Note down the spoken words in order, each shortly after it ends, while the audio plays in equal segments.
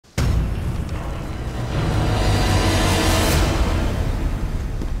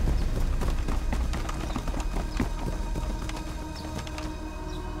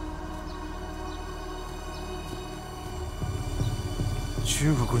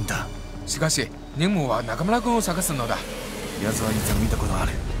中国軍だ。しかし任務は中村君を探すのだ。奴は以前見たことあ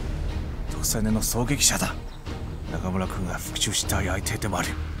る。特戦連の狙撃者だ。中村君が復讐したい相手でもある。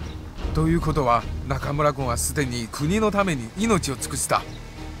ということは中村君はすでに国のために命を尽くした。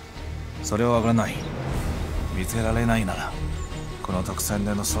それはわからない。見つけられないならこの特戦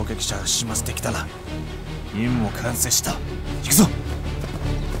連の狙撃者が始末できたら任務も完成した。行くぞ。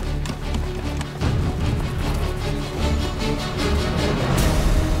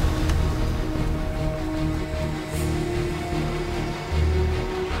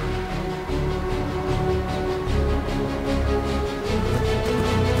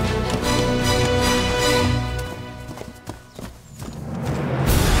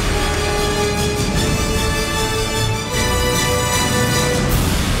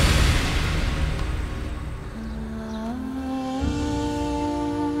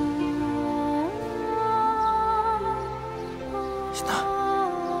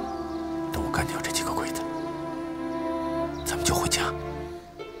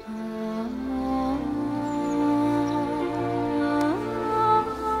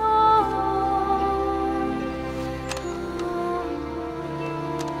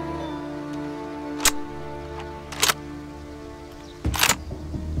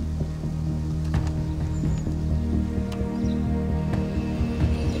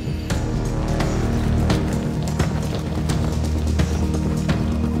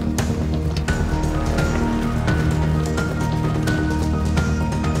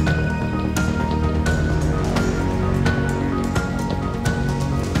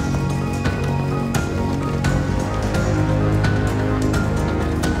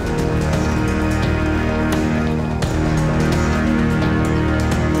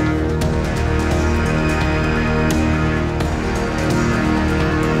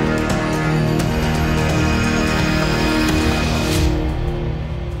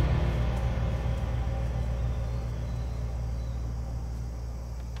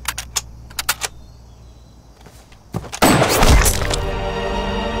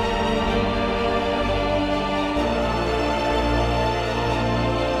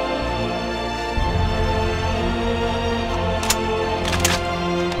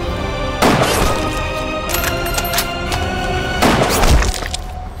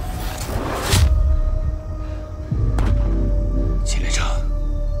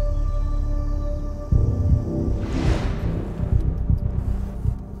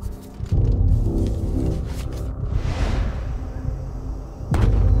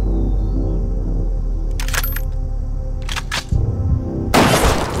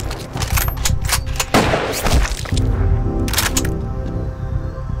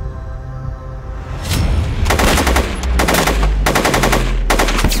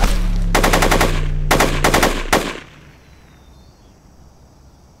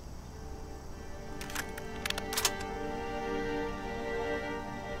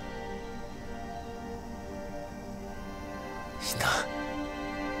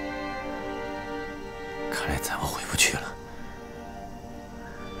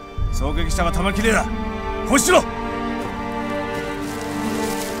狙撃者が弾切れだ。放しろ。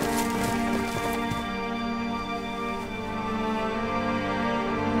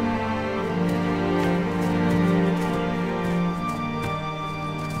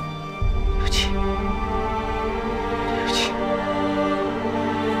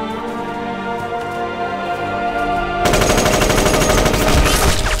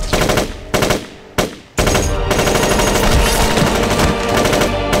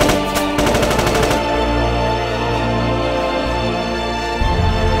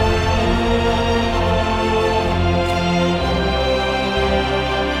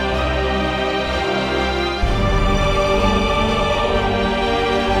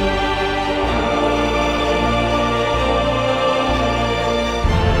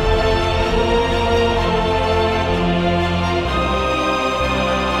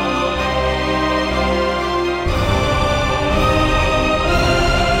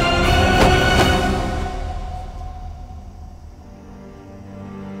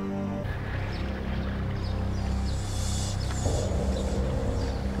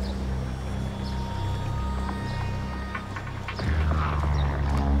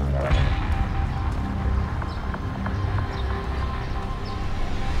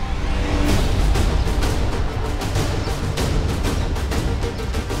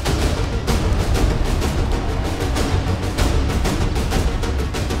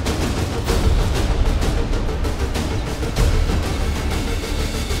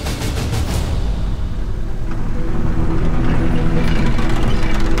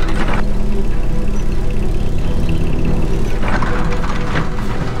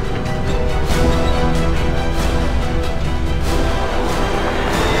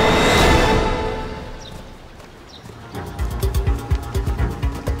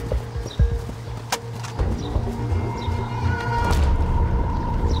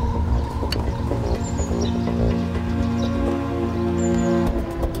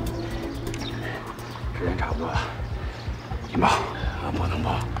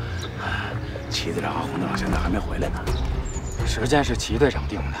时间是齐队长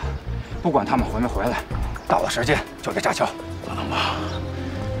定的，不管他们回没回来，到了时间就得炸桥。可能吧？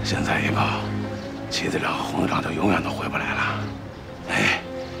现在一报，齐队长和洪队长就永远都回不来了。哎，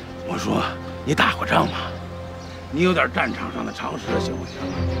我说你打过仗吗？你有点战场上的常识行不行？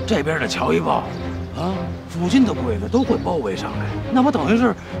这边的桥一爆，啊，附近的鬼子都会包围上来，那不等于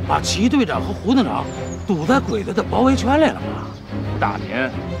是把齐队长和胡队长堵在鬼子的包围圈里了吗？吴大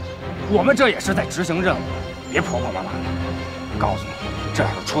民，我们这也是在执行任务，别婆婆妈妈的。告诉你，这要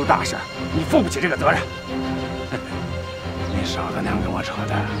是出了大事，你负不起这个责任。你少他娘跟我扯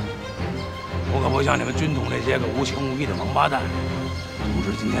淡！我可不像你们军统那些个无情无义的王八蛋。总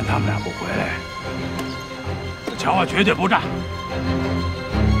之，今天他们俩不回来，这桥啊绝对不炸。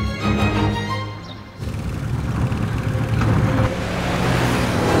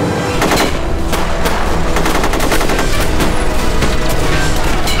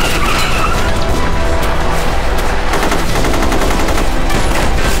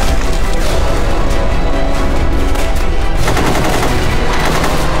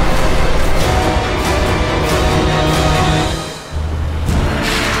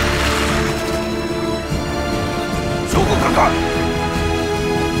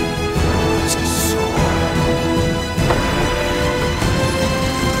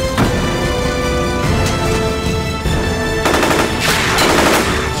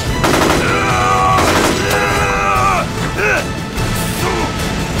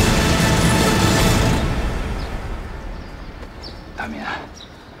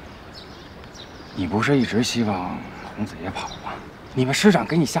不是一直希望洪子爷跑吗？你们师长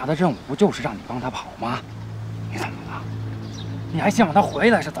给你下的任务不就是让你帮他跑吗？你怎么了？你还希望他回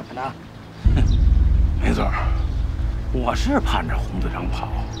来是怎么的？哼，没错，我是盼着洪队长跑，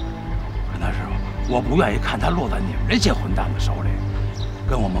可那是我不愿意看他落在你们这些混蛋的手里，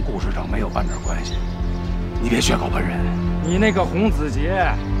跟我们顾师长没有半点关系。你别血口喷人！你那个洪子杰，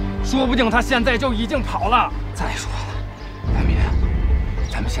说不定他现在就已经跑了。再说了，大民，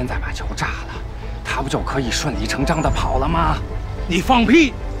咱们现在把桥炸了。他不就可以顺理成章的跑了吗？你放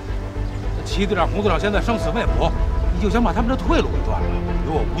屁！这齐队长、洪队长现在生死未卜，你就想把他们的退路给断了？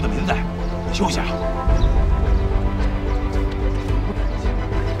有我吴德民在，你休想！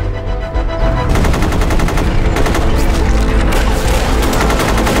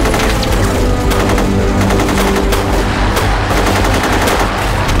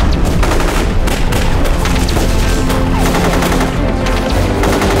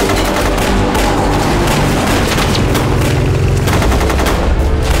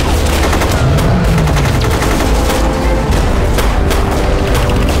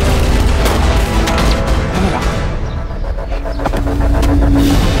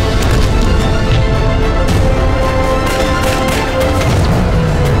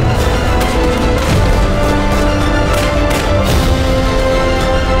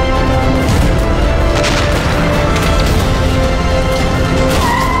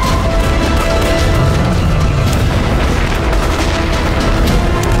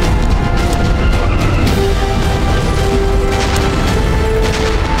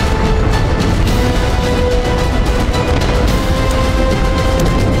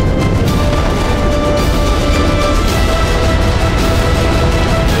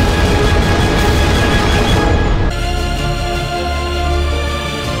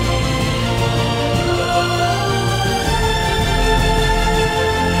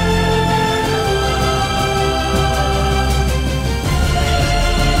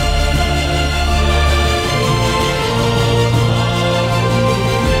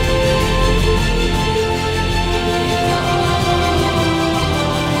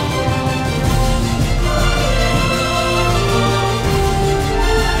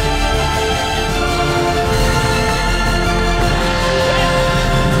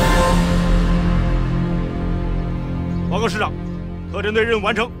师长，特侦队任务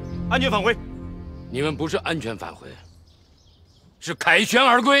完成，安全返回。你们不是安全返回，是凯旋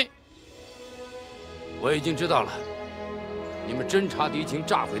而归。我已经知道了，你们侦察敌情，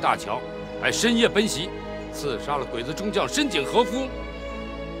炸毁大桥，还深夜奔袭，刺杀了鬼子中将深井和夫。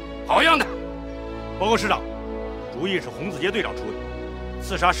好样的！报告师长，主意是洪子杰队长出的，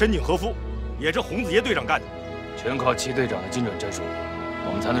刺杀深井和夫也是洪子杰队长干的。全靠齐队长的精准战术，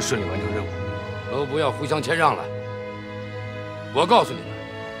我们才能顺利完成任务。都不要互相谦让了。我告诉你们，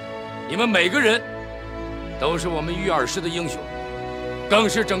你们每个人都是我们豫二师的英雄，更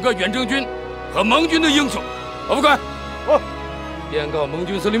是整个远征军和盟军的英雄。我不管，电告盟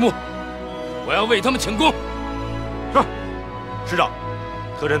军司令部，我要为他们请功。是，师长，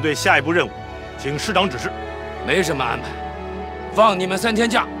特侦队下一步任务，请师长指示。没什么安排，放你们3天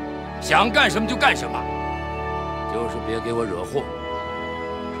假，想干什么就干什么，就是别给我惹祸。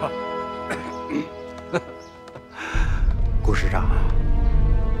顾师长，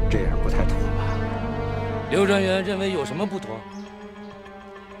这样不太妥吧？刘专员认为有什么不妥？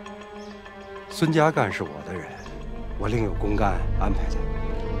孙家干是我的人，我另有公干安排他。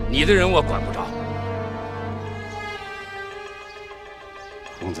你的人我管不着。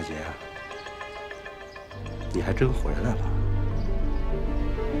洪子杰，你还真回来了。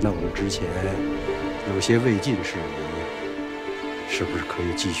那我们之前有些未尽事宜，是不是可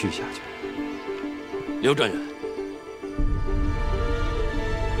以继续下去？刘专员，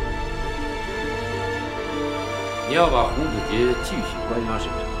你要把洪子杰继续关押审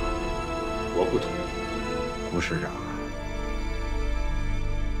查，我不同意。顾师长，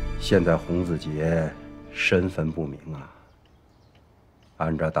现在洪子杰身份不明啊，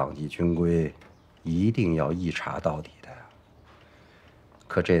按照党纪军规，一定要一查到底的。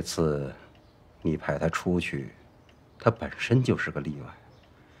可这次你派他出去，他本身就是个例外。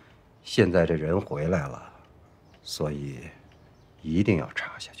现在这人回来了，所以一定要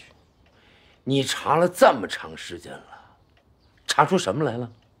查下去。你查了这么长时间了，查出什么来了？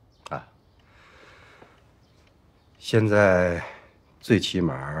啊，现在最起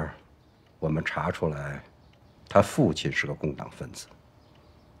码我们查出来，他父亲是个共党分子。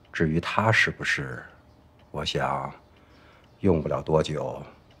至于他是不是，我想用不了多久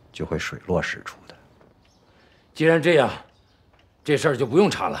就会水落石出的。既然这样，这事儿就不用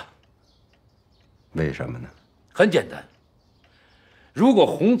查了。为什么呢？很简单，如果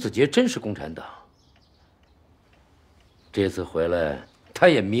洪子杰真是共产党，这次回来他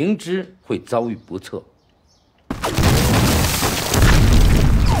也明知会遭遇不测。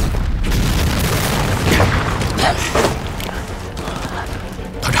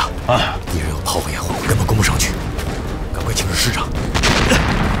团长啊，敌人有炮火掩护，根本攻不上去，赶快请示师长。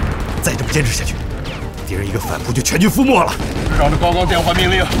再这么坚持下去，敌人一个反扑就全军覆没了。师长的刚刚电话命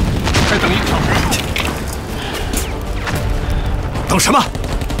令，再等1个小时。等什么？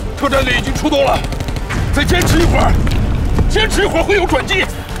特战队已经出动了，再坚持一会儿，坚持一会儿会有转机。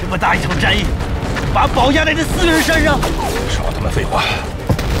这么大一场战役，把宝压在这4个人身上，少他妈废话！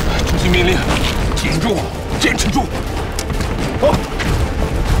执行命令，挺住，坚持住。好。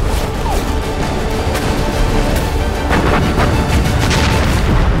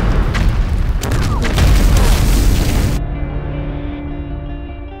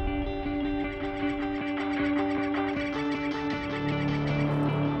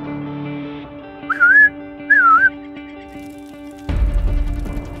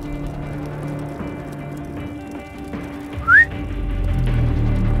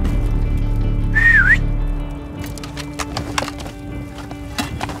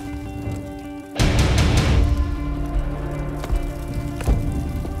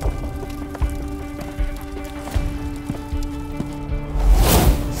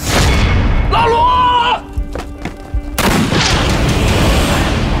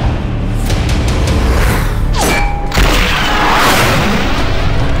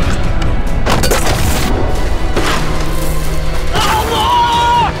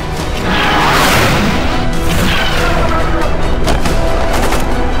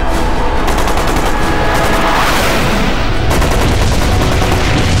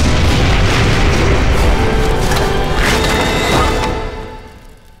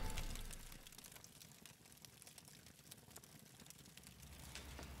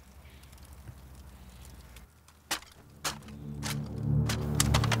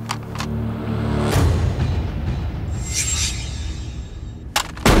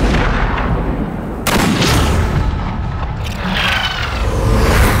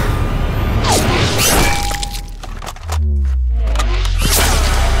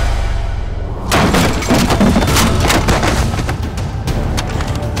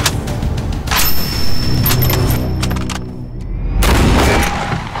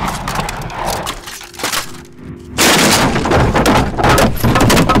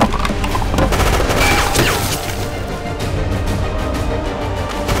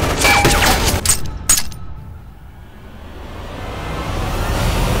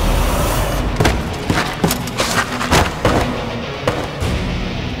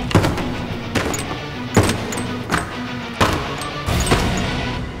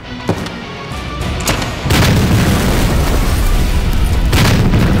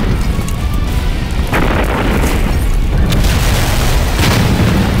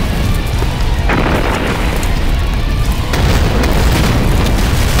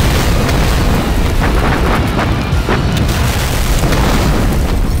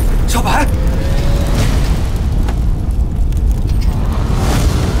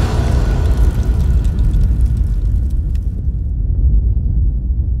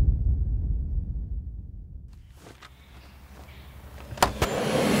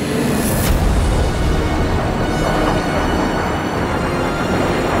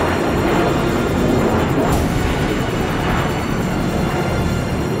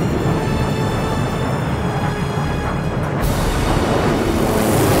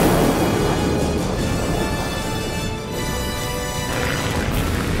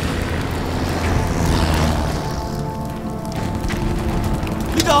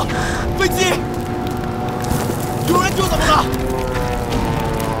长，飞机！有人救怎么了？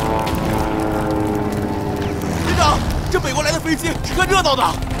连长，这美国来的飞机是看热闹的。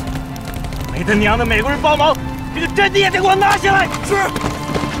没他娘的美国人帮忙，这个阵地也得给我拿下来！是。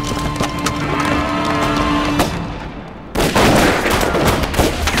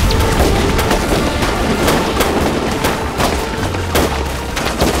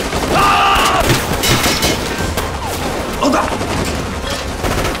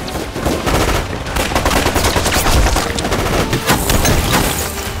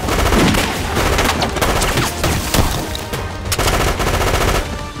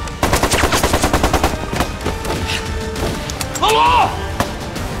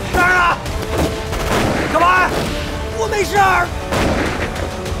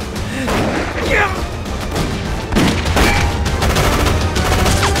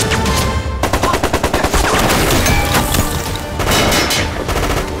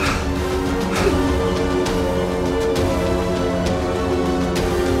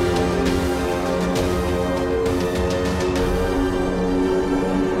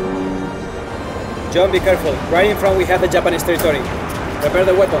 John, be careful. Right in front we have the Japanese territory. Prepare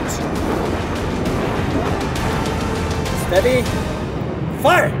the weapons. Steady.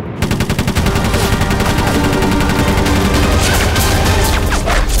 Fire!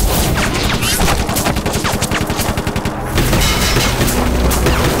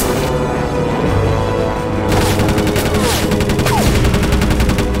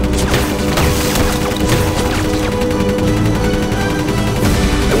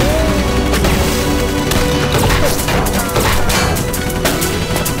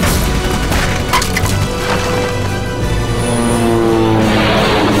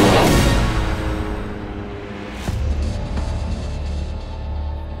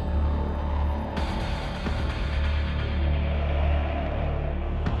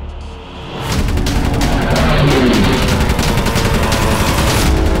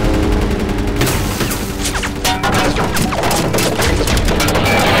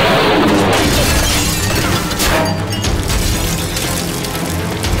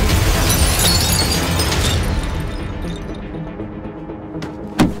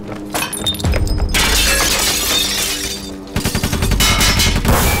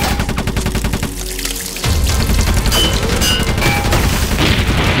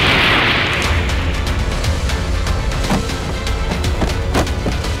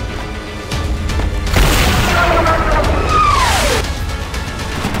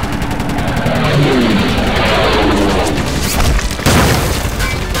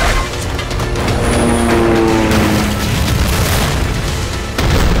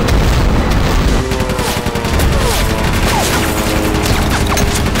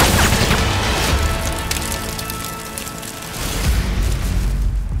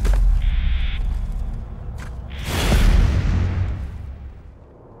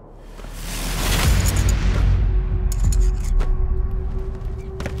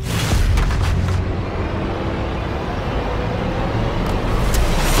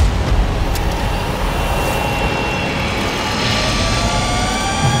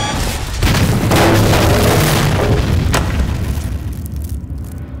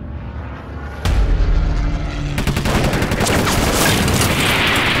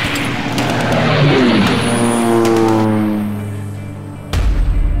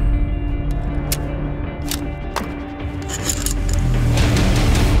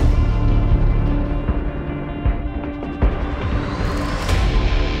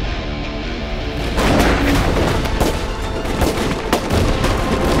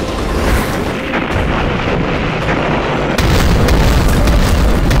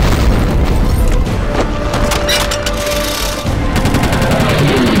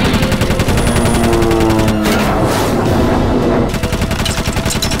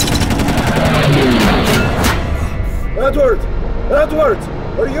 Edward,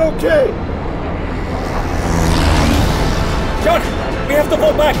 are you okay? John, we have to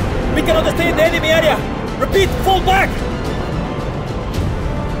fall back. We cannot stay in the enemy area. Repeat, fall back.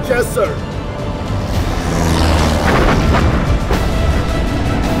 Yes, sir.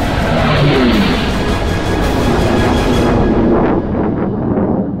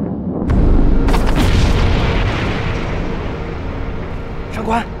 上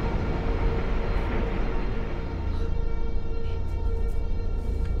官。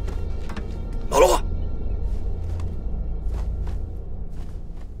 老罗，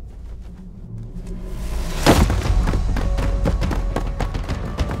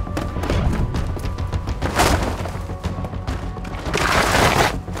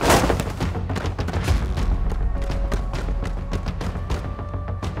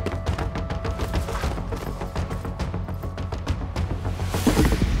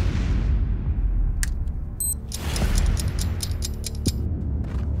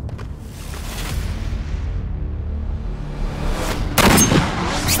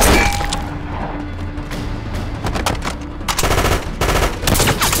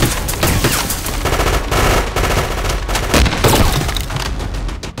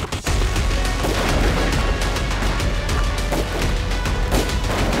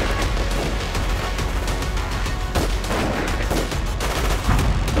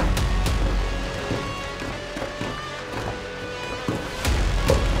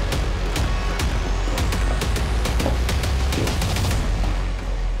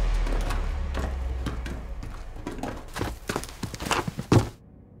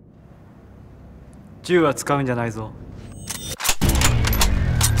銃は使うんじゃないぞ。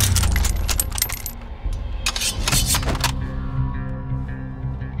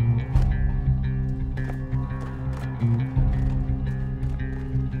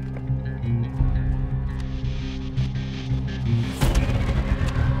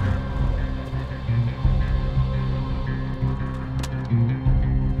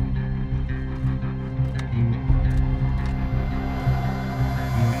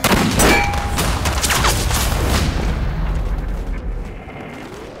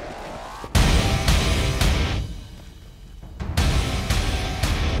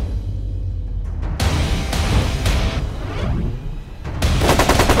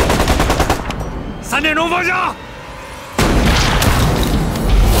3点钟方向。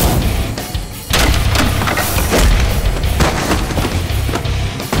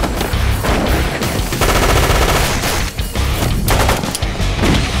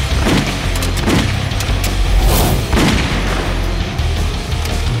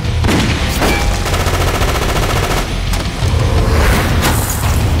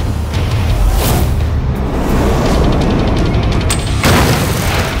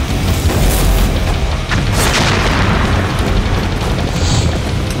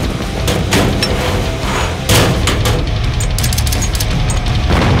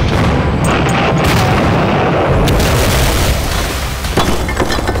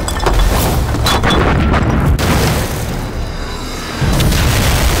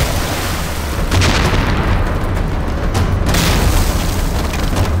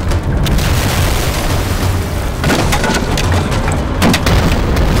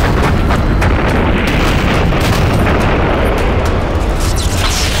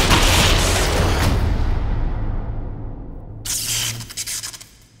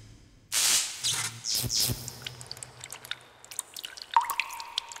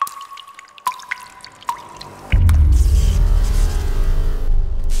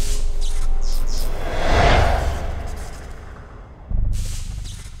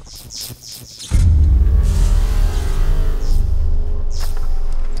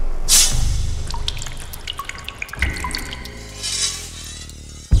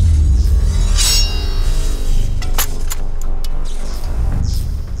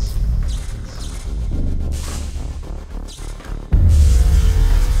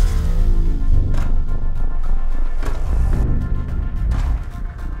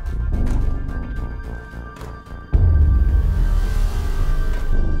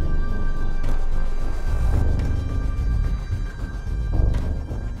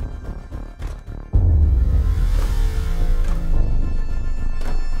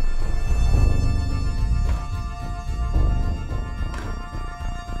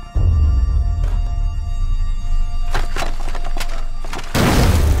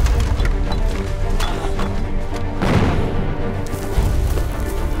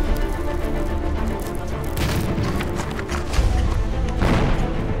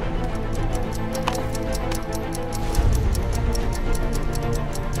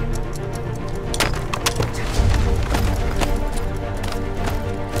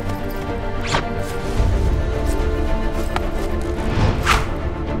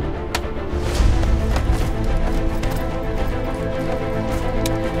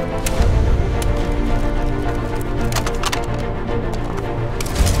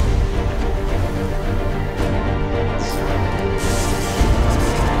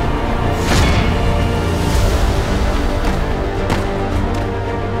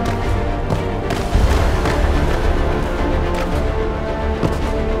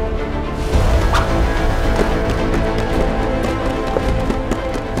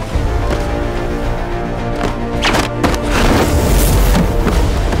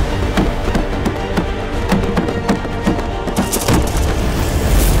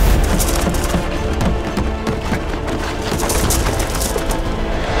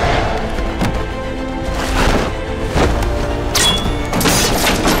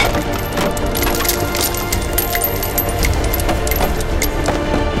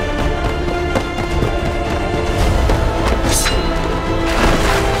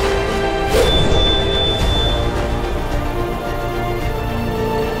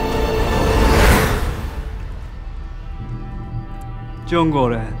 中国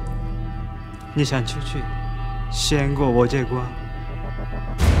人，你想出去，先过我这关。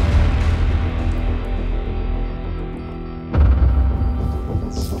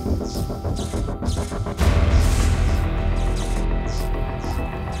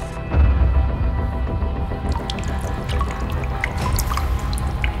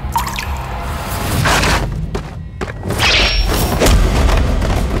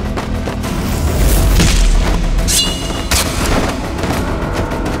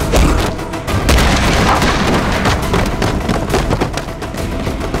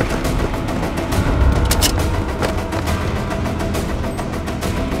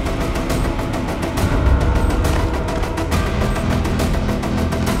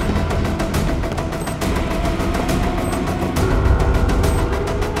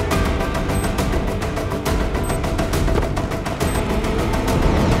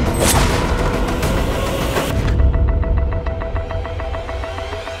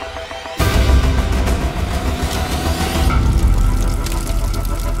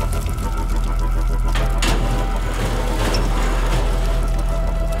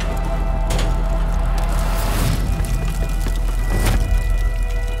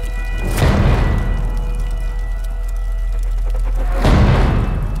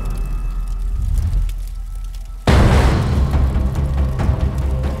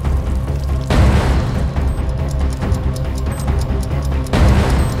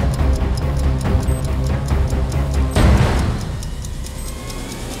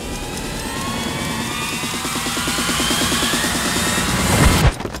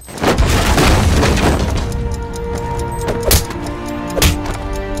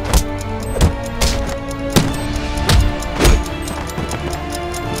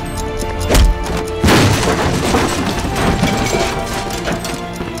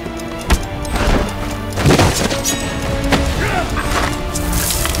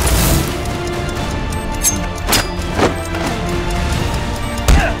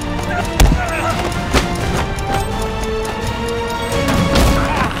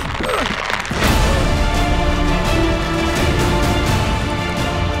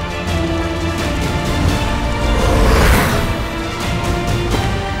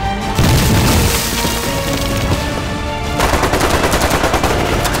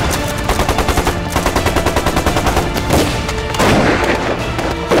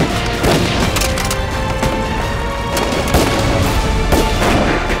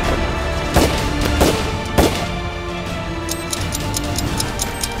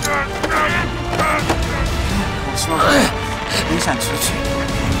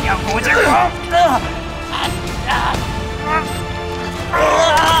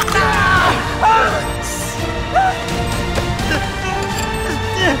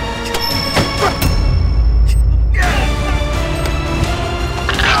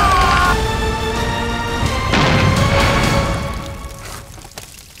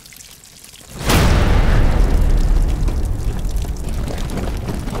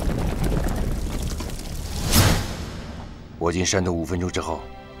我进山洞5分钟之后，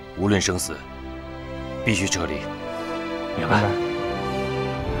无论生死，必须撤离。明白。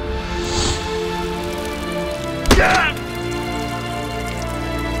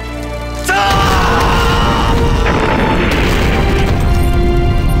走！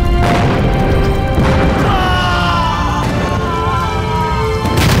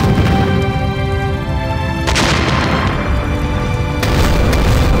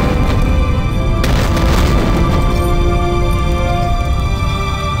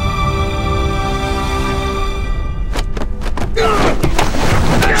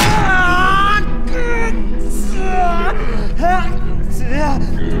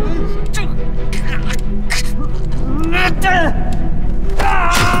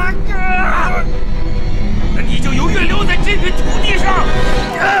那你就永远留在这片土地上。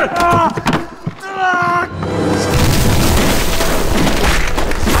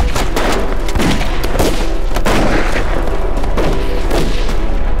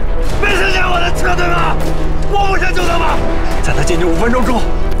没听见我的车对吗？我不想救他吗？在他进去5分钟之后，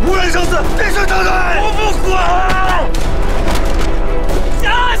无论生死，必须撤退！我不管！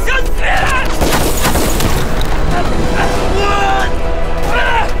想死！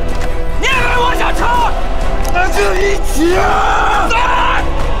你以为我想撤？那就一起啊！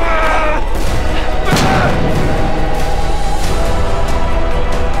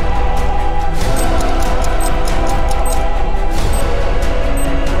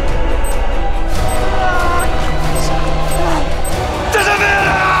这是别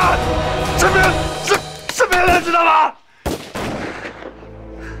人，是别人，知道吗？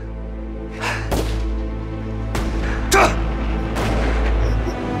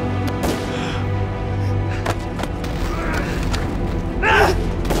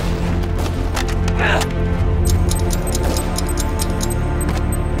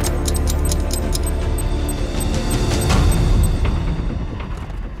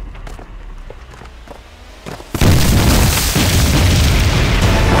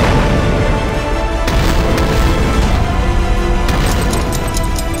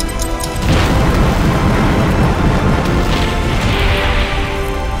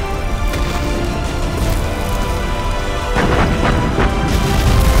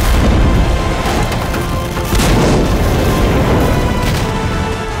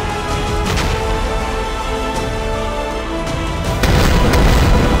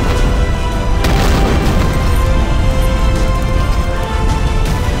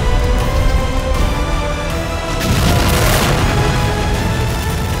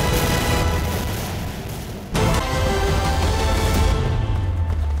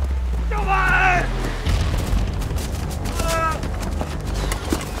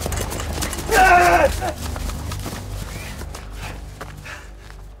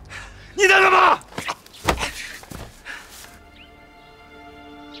你在干嘛？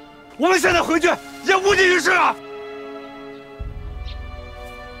我们现在回去也无济于事啊！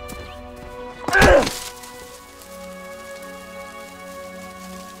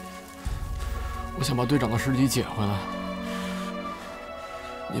我想把队长的尸体捡回来。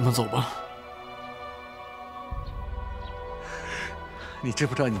你们走吧。你知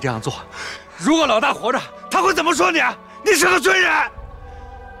不知道你这样做，如果老大活着，他会怎么说你？你是个罪人！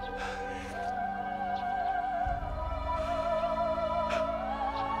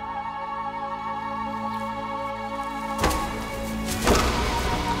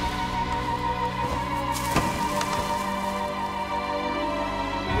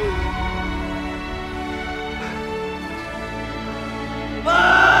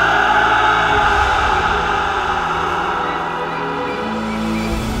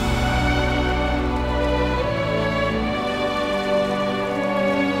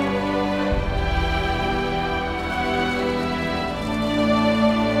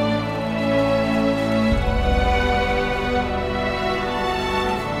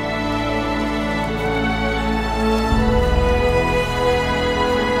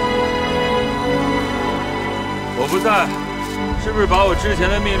我不在，是不是把我之前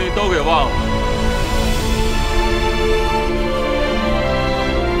的命令都给忘了？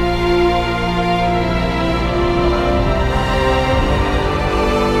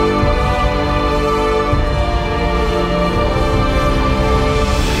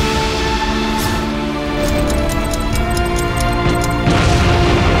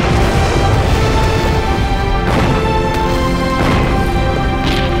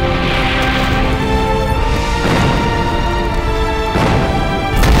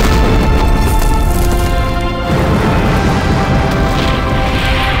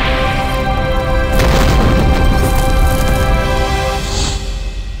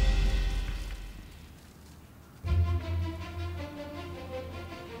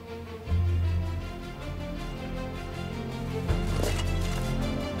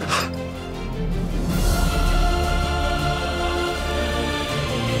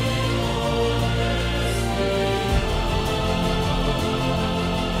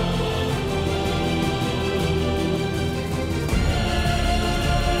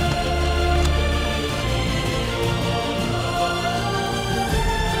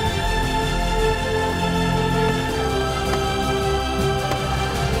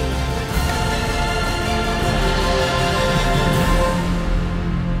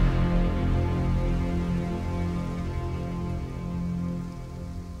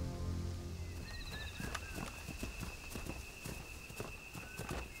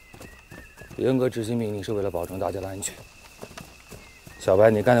严格执行命令是为了保证大家的安全。小白，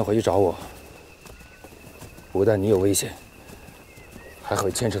你干脆回去找我。不但你有危险，还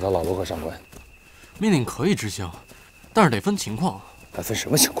会牵扯到老罗和上官。命令可以执行，但是得分情况。还分什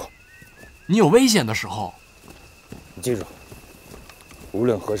么情况？你有危险的时候，你记住，无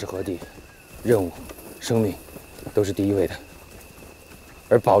论何时何地，任务、生命都是第一位的。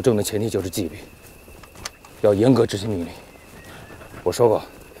而保证的前提就是纪律，要严格执行命令。我说过，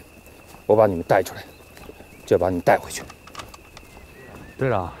我把你们带出来，就要把你们带回去。队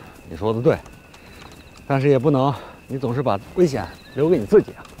长，你说的对，但是也不能你总是把危险留给你自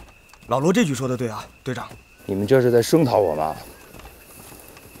己啊。老罗这句说的对啊，队长。你们这是在声讨我吗？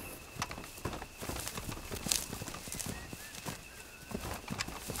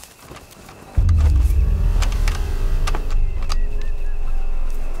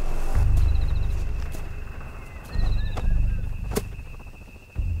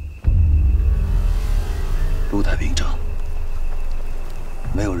路太平整，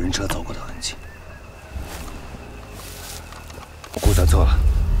没有人车走过的痕迹。我估算错了，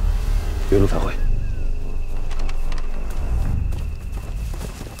原路返回。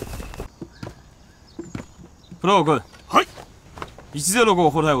プロ君、はい。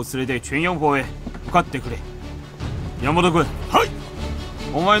105砲台を連れてチュンヨン砲へ向かってくれ。山本君、はい。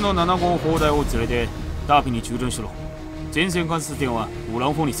お前の7号砲台を連れてダーピに駐屯しろ。前線関数点はウラ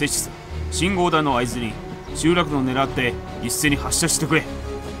ン砲に接しす。信号弾の合図に集落を狙って一斉に発射してくれ。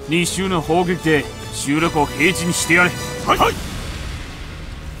2周の砲撃で集落を平地にしてやれ。はい。はい。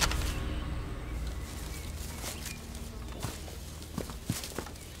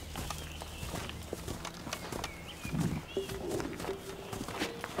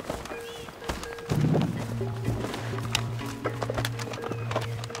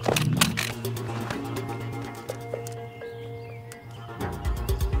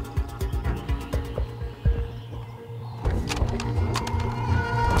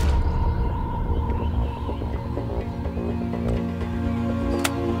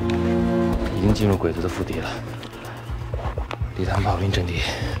已经进入鬼子的腹地了，离他们炮兵阵地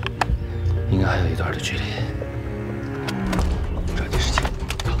应该还有一段的距离。抓紧时间。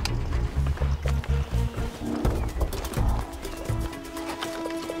好。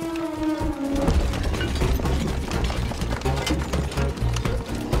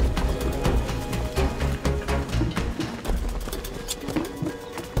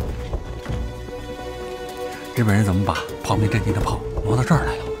日本人怎么把炮兵阵地的炮挪到这儿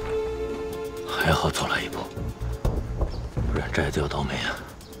来了？还好走了一步，不然这就要倒霉啊！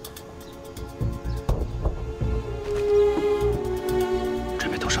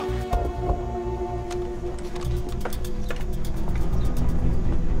准备动手。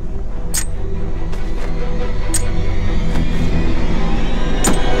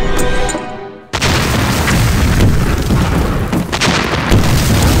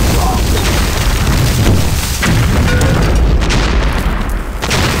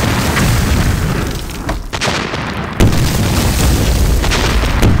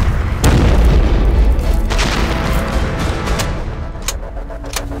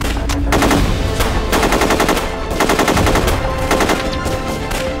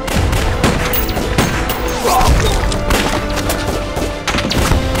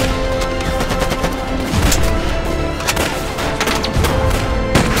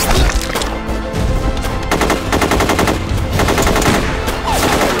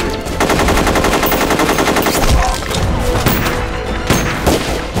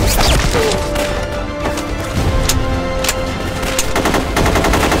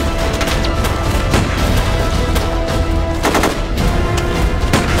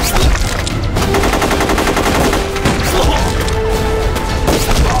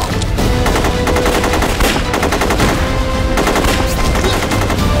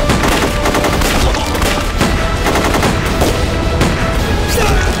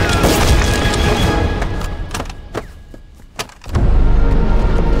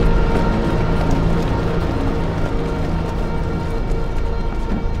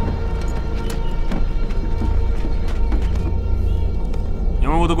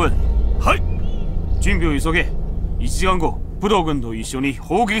準備を急げ。1時間後、武道軍と一緒に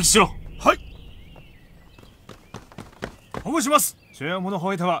砲撃しろ。はい。保護します。主要物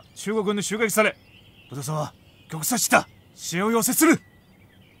ホエタは中国軍に襲撃され、武道さんは玉砕した。支援を要請する。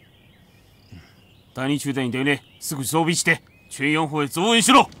第2中隊に電令、すぐ装備してチュンヨン砲へ増援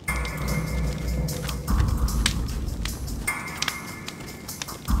しろ。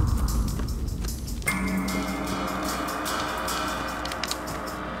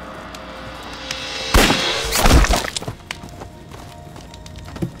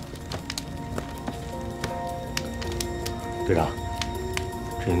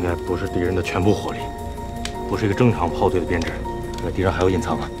这应该不是敌人的全部火力，不是一个正常炮队的编制，这敌人还有隐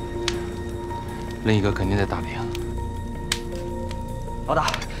藏啊。另一个肯定在大坪。老大，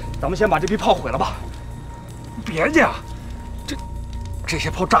咱们先把这批炮毁了吧。别介啊，这些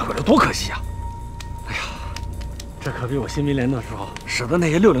炮炸毁了多可惜啊！哎呀，这可比我新民联的时候使的那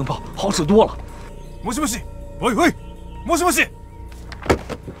些60炮好使多了。もしもし，喂喂，もしもし。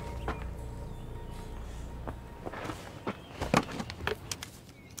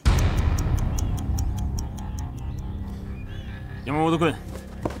山本君。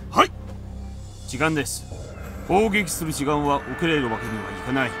はい。時間です。砲撃する時間は遅れるわけにはい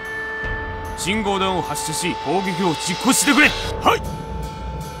かない。信号弾を発射し、砲撃を実行してくれ。はい。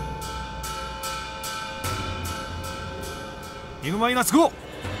犬前那つこう。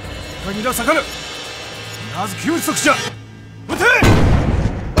他にら下がる。まず休息者。撃て！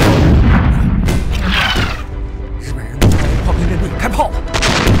日本人的炮兵阵地开炮了。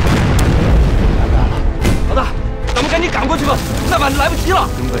老大，咱们赶紧赶过去吧，再晚就来不及了。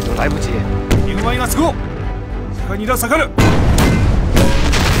根本就来不及。犬前那つこう。他にら下がる。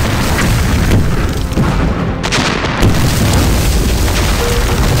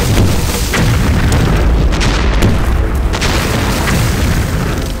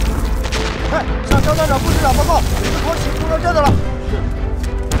哎，向张站长、副师长报告，自国起出了阵子了。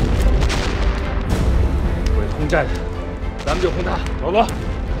鬼子轰站，咱们就轰他。老罗，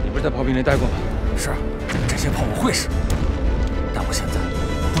你不是在炮兵连待过吗？是，这些炮我会使，但我现在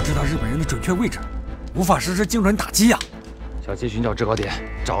不知道日本人的准确位置，无法实施精准打击呀。小心寻找制高点，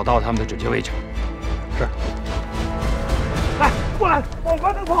找到他们的准确位置。是。来，过来，往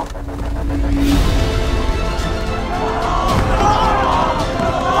关灯跑。怎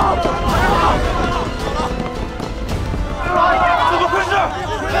么回事？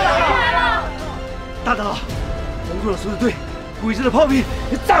大长老，红土的所有队，鬼子的炮兵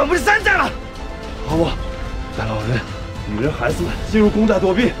在我们的山寨了。好我，带老人、女人、孩子们进入公寨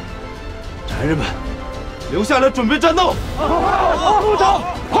躲避，男人们留下来准备战斗。不走，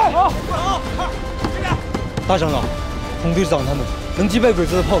快！大长老，洪队长他们能击败鬼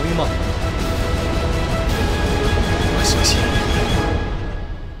子的炮兵吗？我相信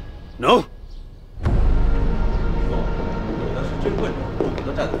能。军棍不给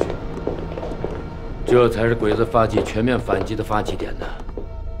他站过去，这才是鬼子发起全面反击的发起点呢。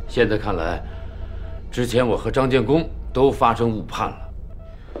现在看来，之前我和张建功都发生误判了。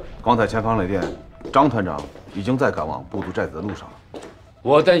刚才前方来电，张团长已经在赶往部族寨子的路上了。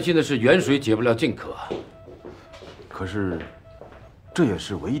我担心的是远水解不了近渴。可是，这也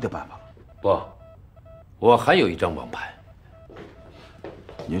是唯一的办法。不，我还有一张王牌。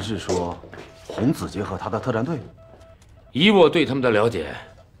您是说，洪子杰和他的特战队？以我对他们的了解，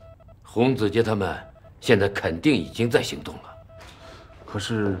洪子杰他们现在肯定已经在行动了。可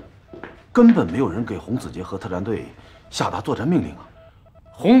是，根本没有人给洪子杰和特战队下达作战命令啊！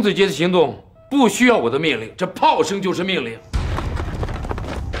洪子杰的行動不需要我的命令，这炮声就是命令。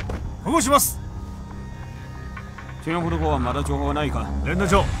保護します。中央部の方はまだ情報はないか。連隊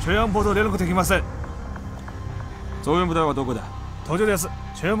長、中央部と連絡できません。増援部隊はどこだ？途上です。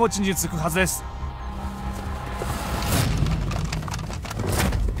中央部陣地に着くはずです。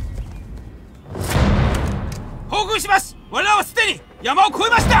報告します。我らはすでに山を越え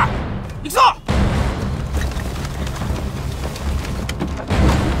ました。行くぞ。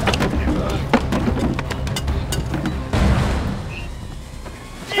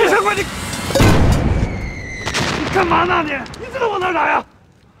叶长官，你干嘛呢？你知道往哪打呀？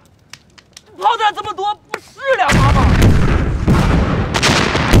炮弹这么多，不是2发吗？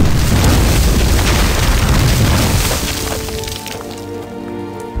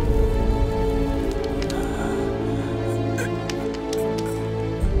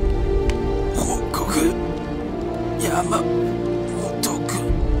山本君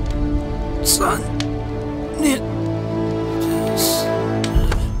残念です。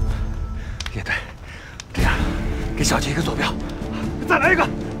叶队，这样，给小杰一个坐标，再来一个。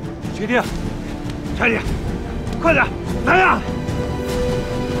确定，全力，快点，来呀！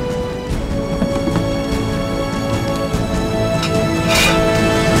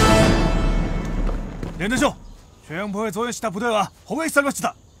連隊長、中央部へ増援した部隊は砲撃されまし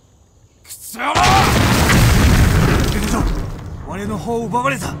た。くそ野郎！連隊長、我の砲を奪わ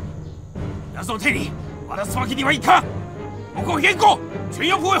れた。奴の手に渡すわけにはいかん。目標変更、中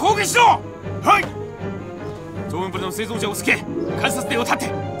央部へ砲撃しろ。はい。増援部の生存者をつけ、観察点を立て、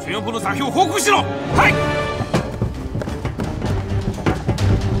中央部の座標を報告しろ。はい。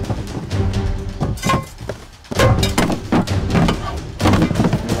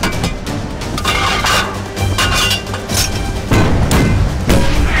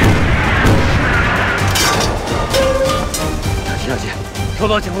收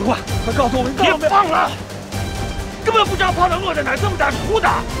到警卫官，快告诉我们到了没有！别放了！根本不知道炮弹落在哪儿，这么大是胡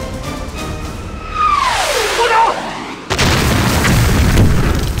打！部长！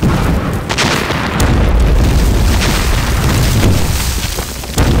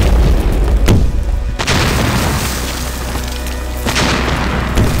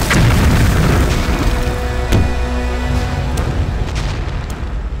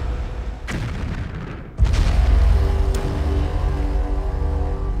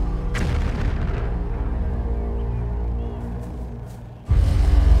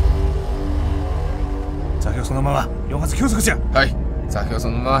そのまま4発急速じゃ。はい。座標そ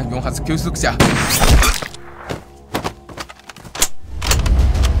のまま4発急速じゃ。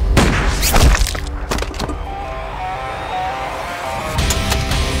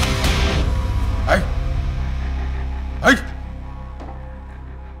はい。はい。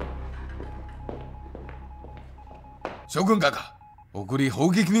将軍家が送り砲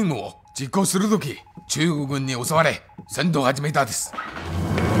撃任務を実行するとき、中国軍に襲われ戦闘を始めたです。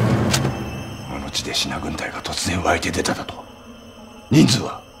地でシナ軍隊が突然湧いて出ただと。人数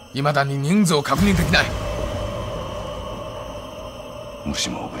は未だに人数を確認できない。もし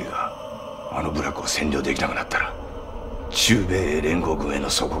も小栗があの部落を占領できなくなったら、中米英連合軍への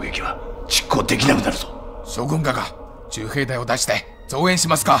総攻撃は実行できなくなるぞ。将軍家が中兵隊を出して増援し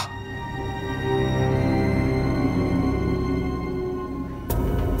ますか。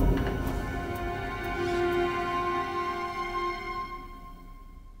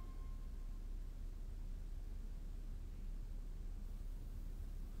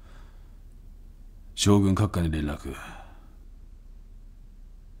将軍閣下に連絡。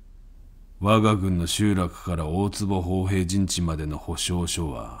我が軍の集落から大坪砲兵陣地までの保証書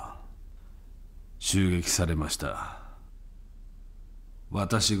は襲撃されました。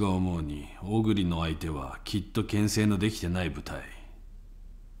私が思うに小栗の相手はきっと牽制のできてない部隊、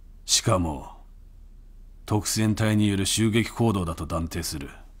しかも特戦隊による襲撃行動だと断定す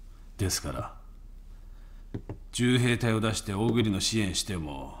る。ですから中兵隊を出して小栗の支援して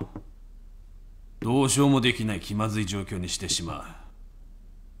もどうしようもできない気まずい状況にしてしまう。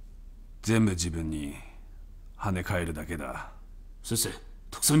全部自分に跳ね返るだけだ。先生、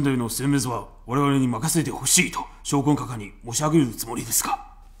特戦隊の殲滅は我々に任せてほしいと将軍閣下に申し上げるつもりですか。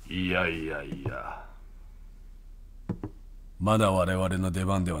いやいやいや、まだ我々の出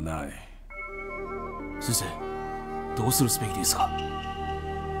番ではない。先生、どうするべきですか。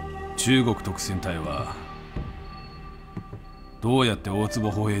中国特戦隊はどうやって大坪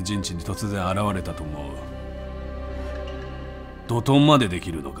歩兵陣地に突然現れたと思う。土遁までで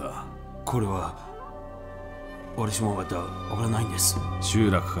きるのか。これは私もまたわからないんです。集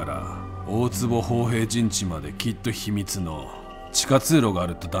落から大坪歩兵陣地まできっと秘密の地下通路があ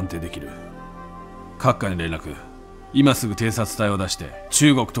ると断定できる。閣下に連絡。今すぐ偵察隊を出して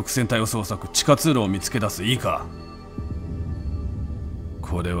中国特戦隊を捜索、地下通路を見つけ出す。いいか。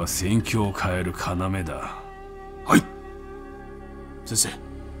これは戦況を変える要だ。はい、先生、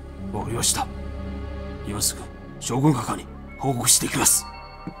わかりました。今すぐ将軍閣下に報告していきます。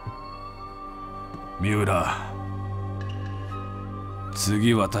三浦、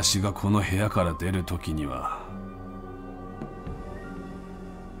次私がこの部屋から出る時には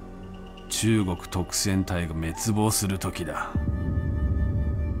中国特戦隊が滅亡する時だ。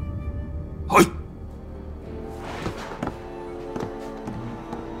はい。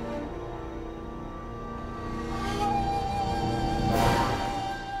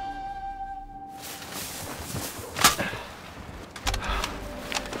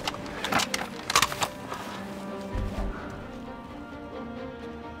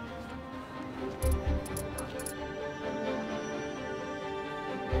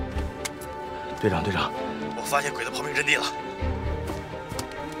队长，队长，我发现鬼子炮兵阵地了。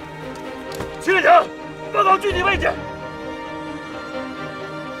徐烈强，报告具体位置。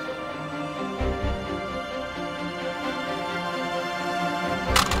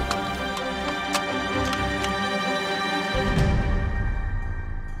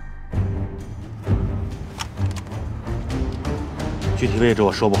具体位置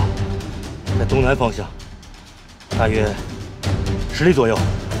我说不好，在东南方向，大约10里左右。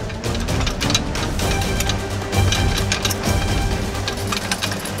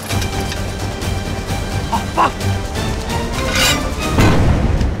放！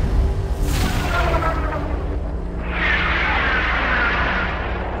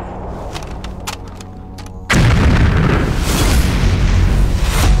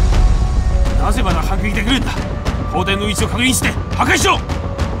なぜまだ反撃できるんだ。砲台の位置を確認して破壊しろ。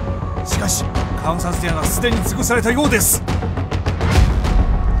しかし観察点はすでに潰されたようです。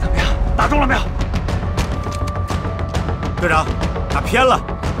怎么样？打中了没有？队长，他偏了。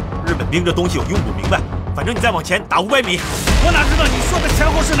日本兵这东西我用不明白，反正你再往前打500米。我哪知道你说的前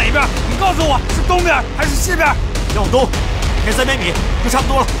后是哪边？你告诉我是东边还是西边？再往东，前300米就差不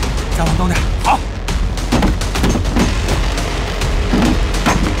多了。再往东点。好。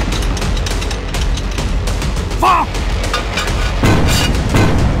放！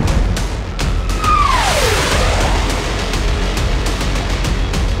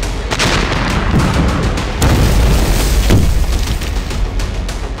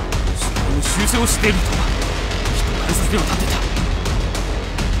修正をしているとは人が暗殺では立て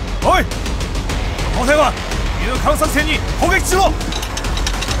た。おい、この辺は犬観察船に攻撃しろ。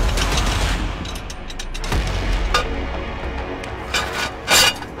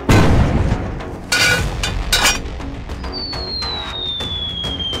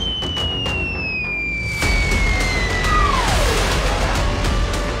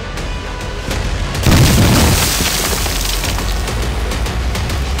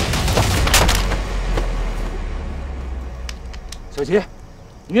小齐，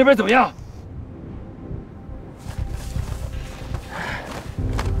你那边怎么样？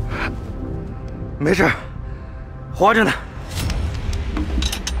没事，活着呢。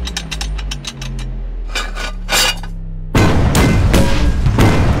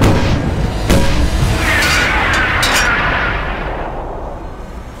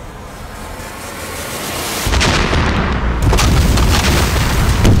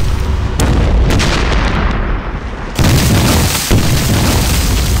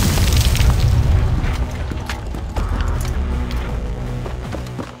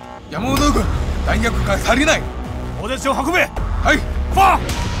弾薬が足りない。砲弾を運べ。はい。放！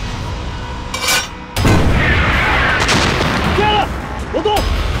偏了，往东，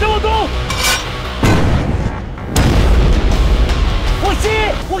再往东。往西，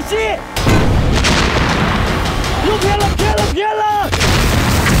往西。又偏了，偏了，偏了。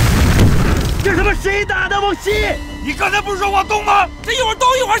这他妈谁打的？往西！你刚才不是说往东吗？这一会儿东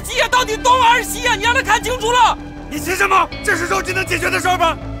一会儿西呀，到底东还是西呀？你让他看清楚了。你急什么？这是手机能解决的事儿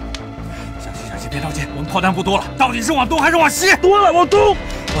吗？小心，别着急，我们炮弹不多了，到底是往东还是往西？多了，往东，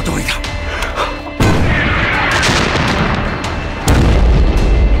往东一点。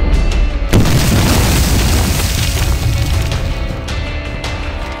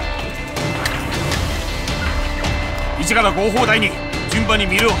1から5砲台に順番に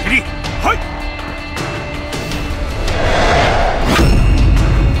ミルを減り、はい。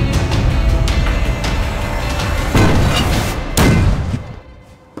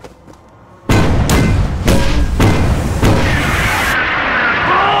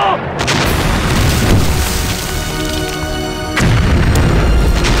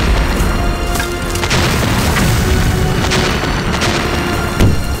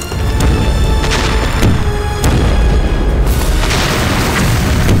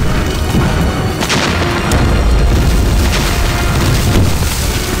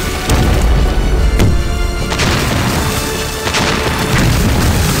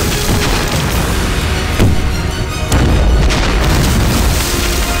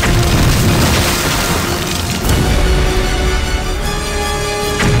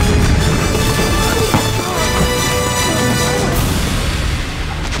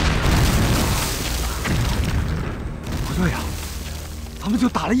就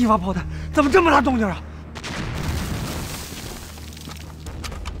打了1发炮弹，怎么这么大动静啊？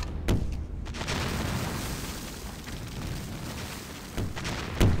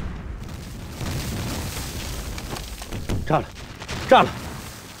炸了，炸了，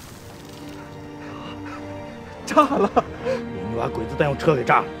炸了！你把鬼子弹药车给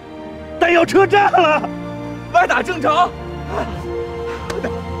炸了，弹药车炸了，歪打正着，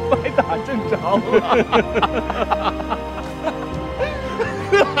歪打正着了。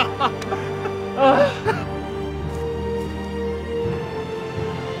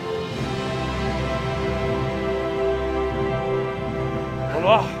老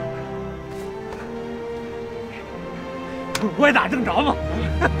罗，歪打正着嘛。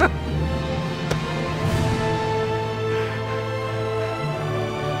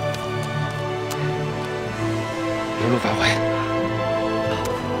原路返回。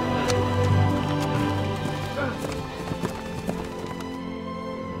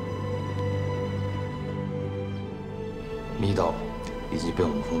密道已经被我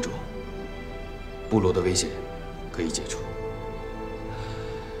们封住，部落的危险可以解除。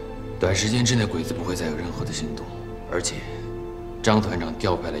短时间之内，鬼子不会再有任何的行动，而且张团长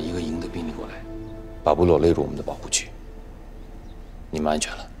调派了1个营的兵力过来，把部落列入我们的保护区。你们安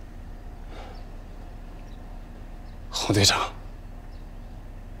全了。侯队长，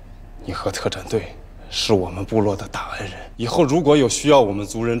你和特战队是我们部落的大恩人。以后如果有需要我们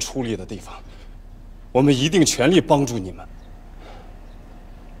族人出力的地方，我们一定全力帮助你们。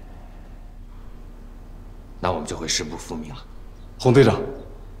那我们就会实不复命了。洪队长，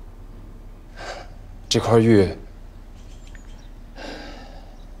这块玉，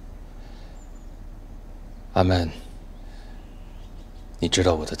阿曼，你知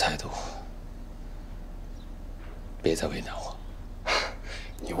道我的态度，别再为难我。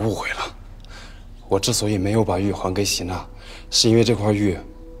你误会了，我之所以没有把玉还给喜娜，是因为这块玉，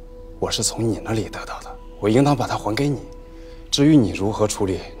我是从你那里得到的，我应当把它还给你。至于你如何处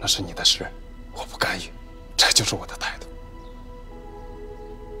理，那是你的事，我不干预，这就是我的态度。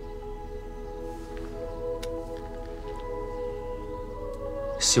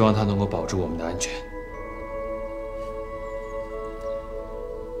希望他能够保住我们的安全。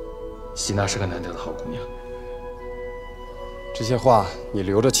喜娜是个难得的好姑娘。这些话你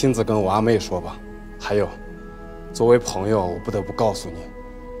留着亲自跟我阿妹说吧。还有，作为朋友，我不得不告诉你，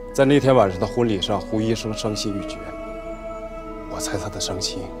在那天晚上的婚礼上，胡医生伤心欲绝。我猜他的伤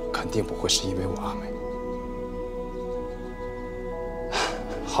心肯定不会是因为我阿妹。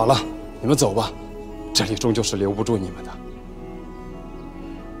好了，你们走吧，这里终究是留不住你们的。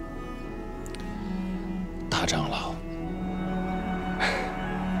大长老，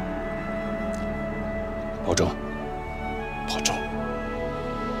保重，保重。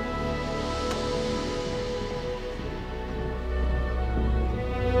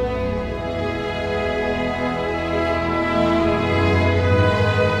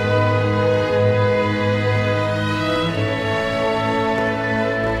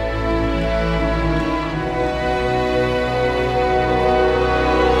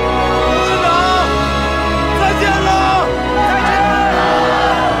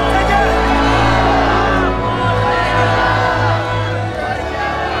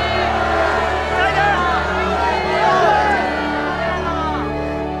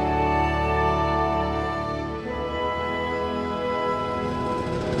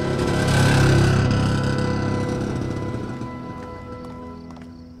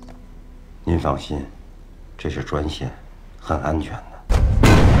您放心，这是专线，很安全的。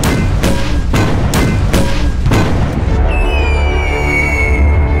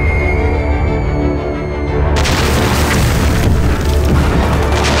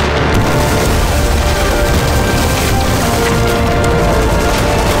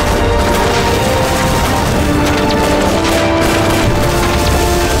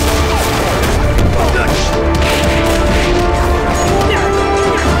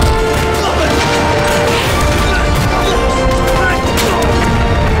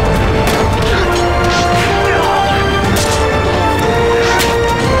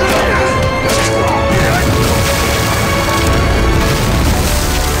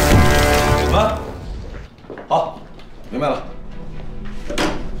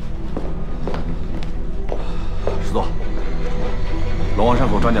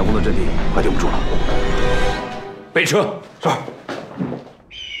备车，是。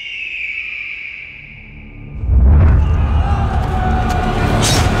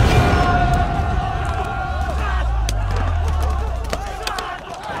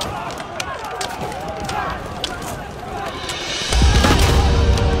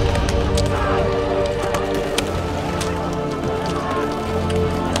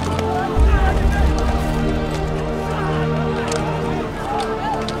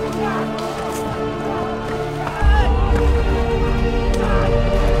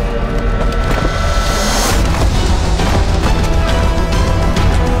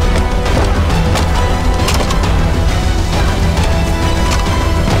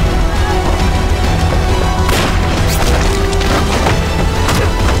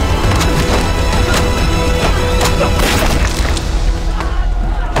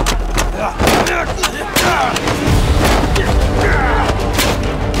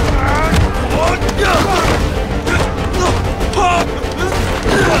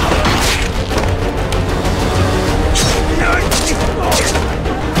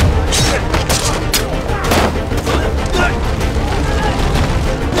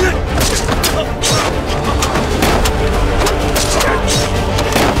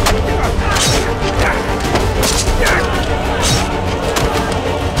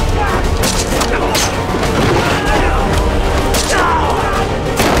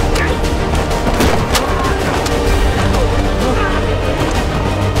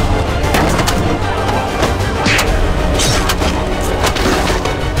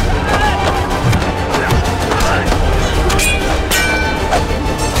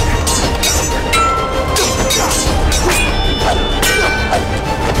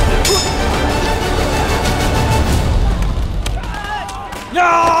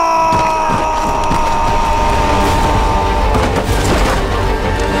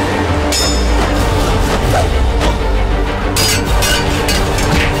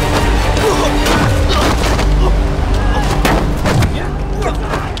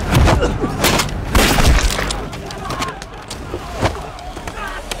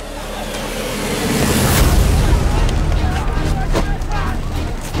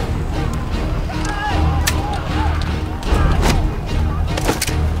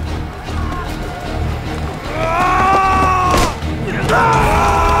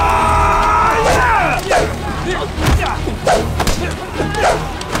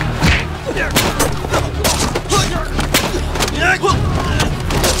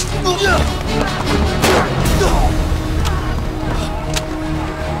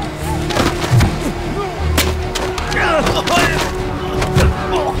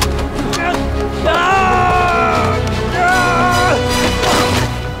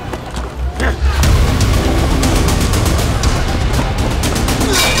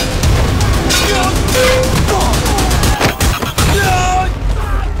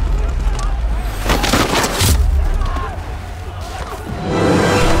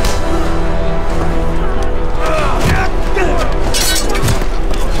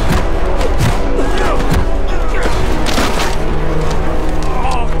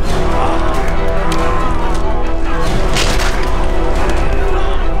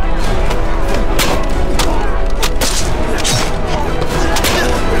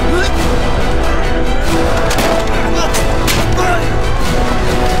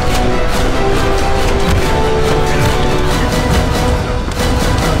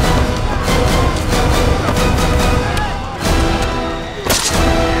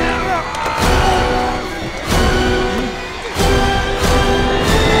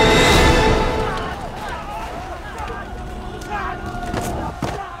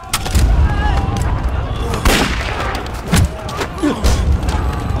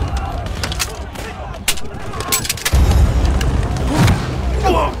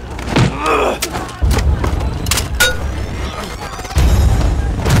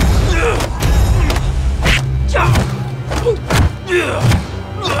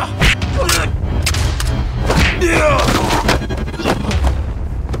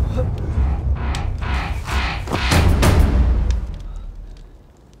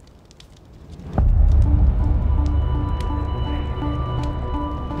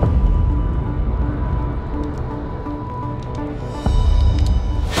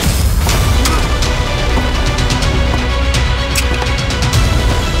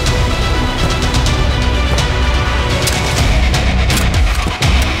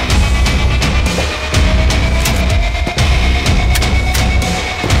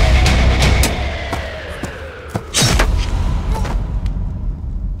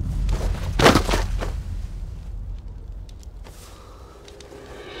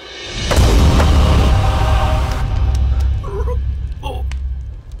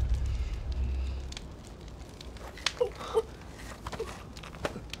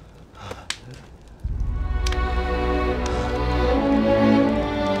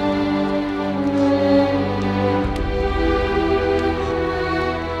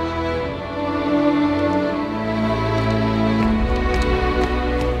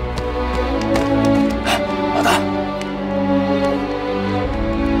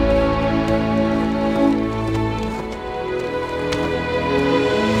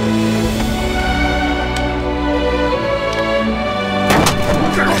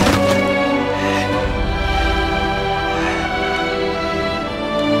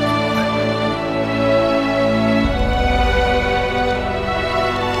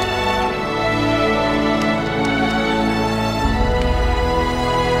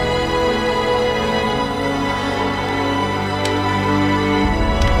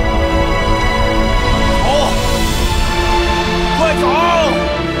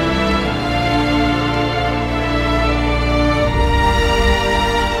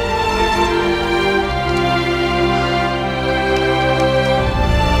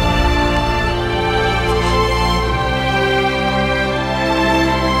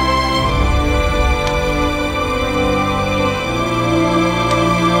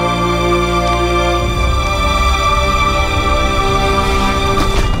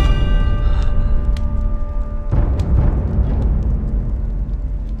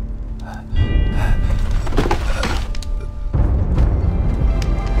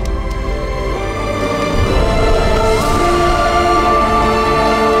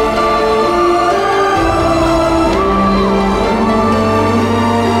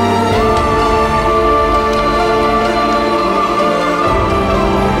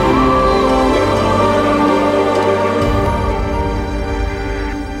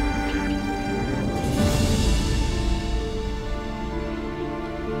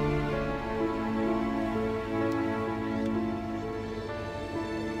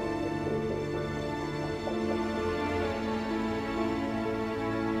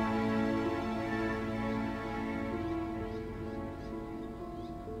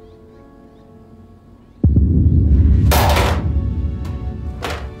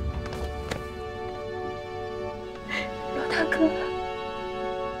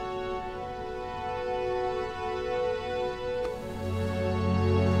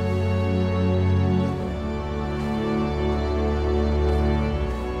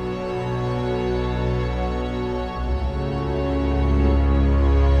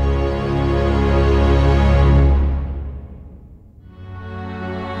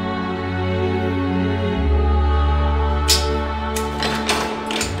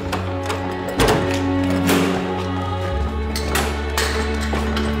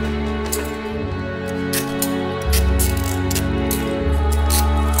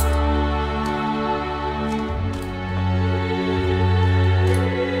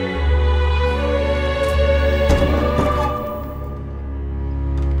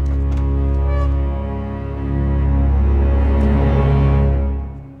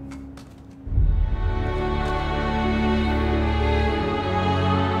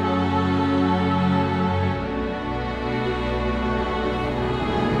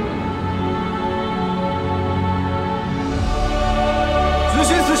执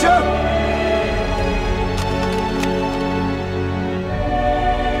行死刑。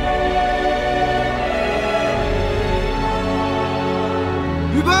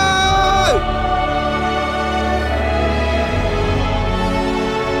预备。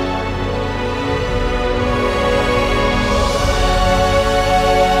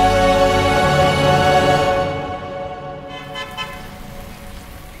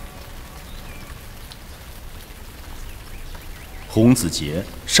 洪子杰、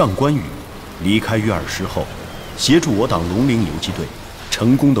上官羽离开约尔师后，协助我党龙陵游击队，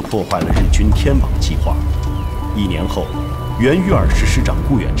成功地破坏了日军天网计划。1年后，原约尔师师长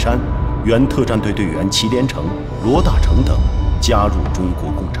顾远山、原特战队队员祁连成、罗大成等加入中国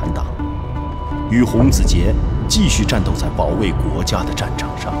共产党，与洪子杰继续战斗在保卫国家的战场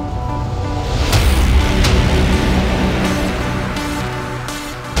上。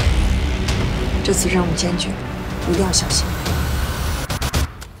这次任务艰巨，一定要小心。